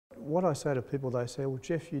what I say to people, they say, well,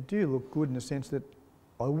 Jeff, you do look good in the sense that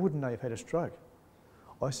I wouldn't know you've had a stroke.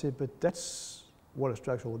 I said, but that's what a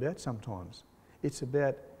stroke's all about sometimes. It's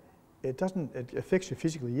about, it affects you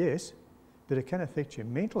physically, yes, but it can affect you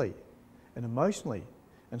mentally and emotionally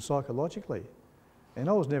and psychologically. And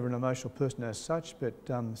I was never an emotional person as such, but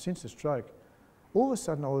since the stroke, all of a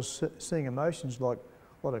sudden I was seeing emotions like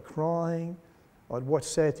a lot of crying. I'd watch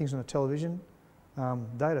sad things on the television.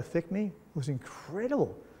 They'd affect me. It was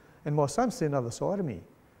incredible. And my son's seen another side of me,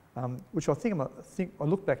 which I think I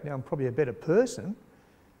look back now, I'm probably a better person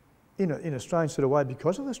in a strange sort of way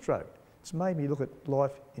because of the stroke. It's made me look at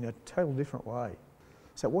life in a total different way.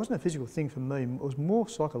 So it wasn't a physical thing for me, it was more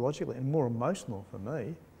psychologically and more emotional for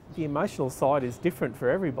me. The emotional side is different for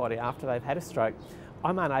everybody after they've had a stroke.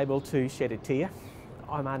 I'm unable to shed a tear.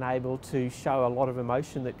 I'm unable to show a lot of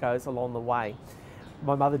emotion that goes along the way.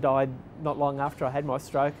 My mother died not long after I had my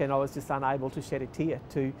stroke, and I was just unable to shed a tear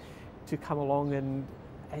to come along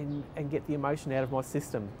and get the emotion out of my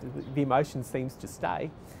system. The emotion seems to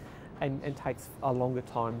stay and takes a longer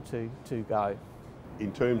time to go.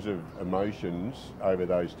 In terms of emotions, over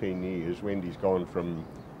those 10 years, Wendy's gone from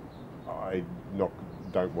I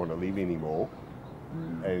don't want to live anymore,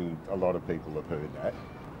 and a lot of people have heard that.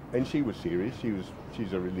 And she was serious.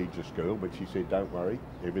 She's a religious girl, but she said, "Don't worry,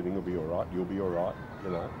 everything will be all right. You'll be all right." You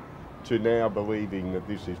know, to now believing that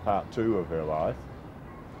this is part 2 of her life,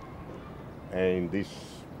 and this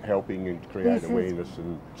helping and create awareness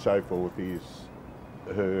and so forth is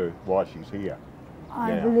her why she's here.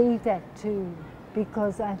 I believe that too,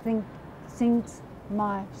 because I think since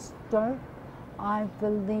my stroke, I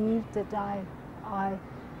believe that I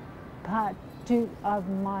part 2 of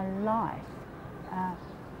my life.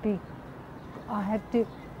 I have to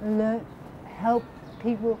help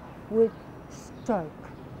people with stroke.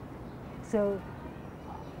 So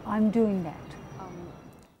I'm doing that.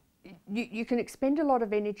 You can expend a lot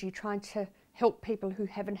of energy trying to help people who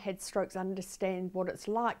haven't had strokes understand what it's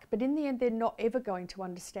like, but in the end they're not ever going to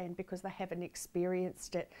understand because they haven't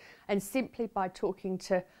experienced it. And simply by talking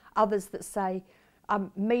to others that say,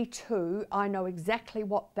 me too, I know exactly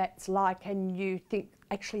what that's like, and you think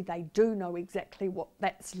actually they do know exactly what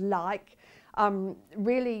that's like,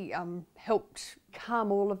 really helped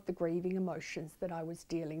calm all of the grieving emotions that I was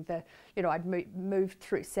dealing. I'd moved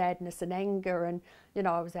through sadness and anger, and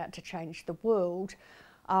I was out to change the world,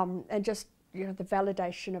 and just the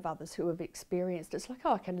validation of others who have experienced it's like,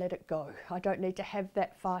 oh, I can let it go. I don't need to have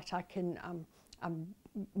that fight. I can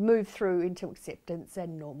move through into acceptance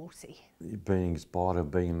and normalcy. Being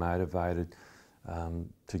inspired, being motivated,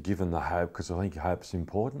 to give them the hope, because I think hope's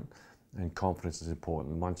important and confidence is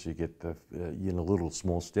important. Once you get the little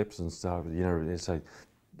small steps and stuff, they say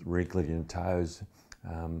wrinkling your toes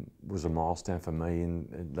was a milestone for me,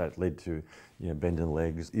 and that led to bending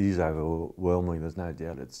legs. It is overwhelming. There's no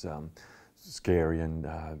doubt it's scary and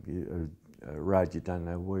a road you don't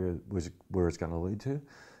know where it's going to lead to.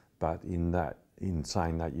 But in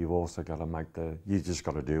saying that, you've also got to you just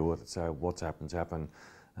got to deal with it. So what's happened's happened.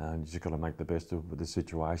 You just got to make the best of the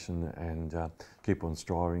situation and keep on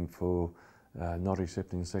striving for not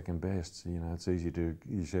accepting second best. It's easy to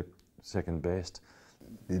accept second best.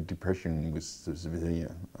 The depression was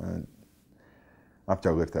severe. After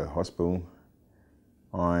I left the hospital,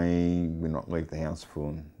 I would not leave the house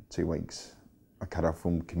for 2 weeks. I cut off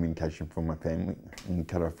full communication from my family and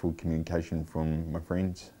cut off full communication from my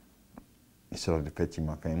friends. It started affecting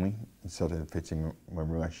my family. It started affecting my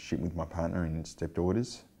relationship with my partner and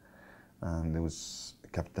stepdaughters. There was a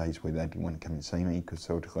couple of days where they didn't want to come and see me because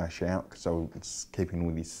they would lash out because I was keeping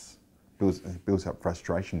with this builds up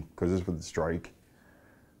frustration because it's with the stroke.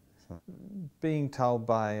 So. Being told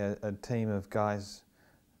by a team of guys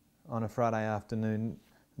on a Friday afternoon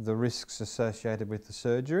the risks associated with the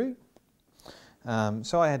surgery.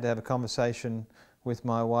 So I had to have a conversation with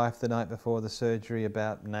my wife the night before the surgery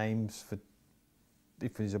about names for,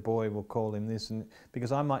 if he's a boy, we'll call him this, and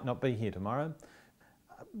because I might not be here tomorrow.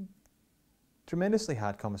 Tremendously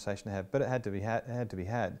hard conversation to have, but it had to be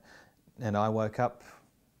had. And I woke up,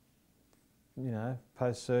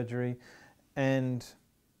 post-surgery, and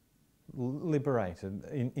liberated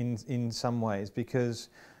in some ways, because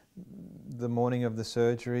the morning of the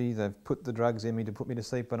surgery, they've put the drugs in me to put me to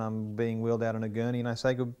sleep, and I'm being wheeled out on a gurney, and I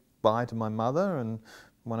say goodbye to my mother and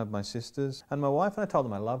one of my sisters and my wife, and I told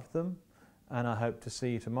them I loved them and I hope to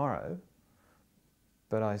see you tomorrow.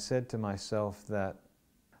 But I said to myself that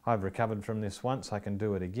I've recovered from this once, I can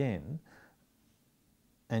do it again,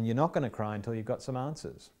 and you're not going to cry until you've got some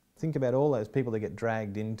answers. Think about all those people that get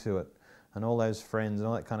dragged into it and all those friends and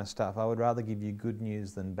all that kind of stuff. I would rather give you good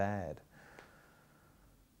news than bad.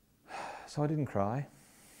 So I didn't cry.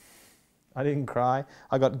 I didn't cry.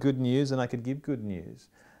 I got good news and I could give good news.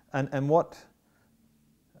 And what,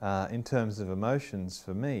 in terms of emotions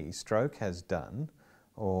for me, stroke has done,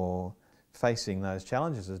 or facing those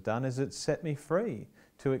challenges has done, is it's set me free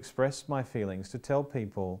to express my feelings, to tell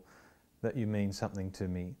people that you mean something to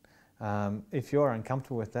me. If you're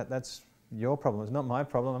uncomfortable with that, that's your problem. It's not my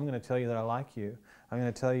problem. I'm going to tell you that I like you. I'm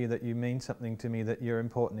going to tell you that you mean something to me, that you're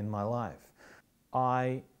important in my life.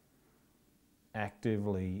 I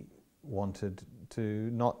actively wanted to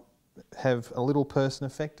not have a little person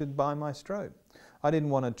affected by my stroke. I didn't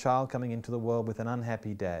want a child coming into the world with an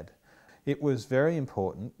unhappy dad. It was very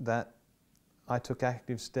important that I took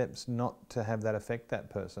active steps not to have that affect that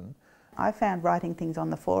person. I found writing things on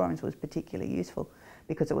the forums was particularly useful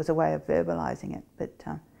because it was a way of verbalising it.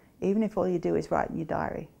 But even if all you do is write in your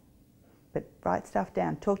diary, but write stuff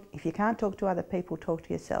down. If you can't talk to other people, talk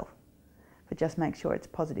to yourself. But just make sure it's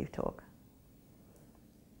positive talk.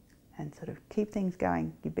 And sort of keep things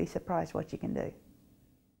going. You'd be surprised what you can do.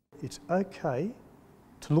 It's okay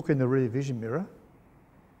to look in the rear vision mirror,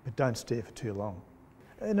 but don't stare for too long.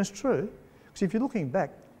 And it's true, because if you're looking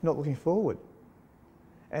back, you're not looking forward.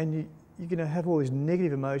 And you're going to have all these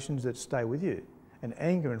negative emotions that stay with you, and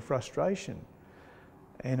anger and frustration.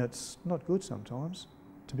 And it's not good sometimes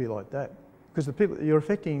to be like that, because the people, you're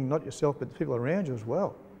affecting not yourself, but the people around you as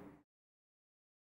well.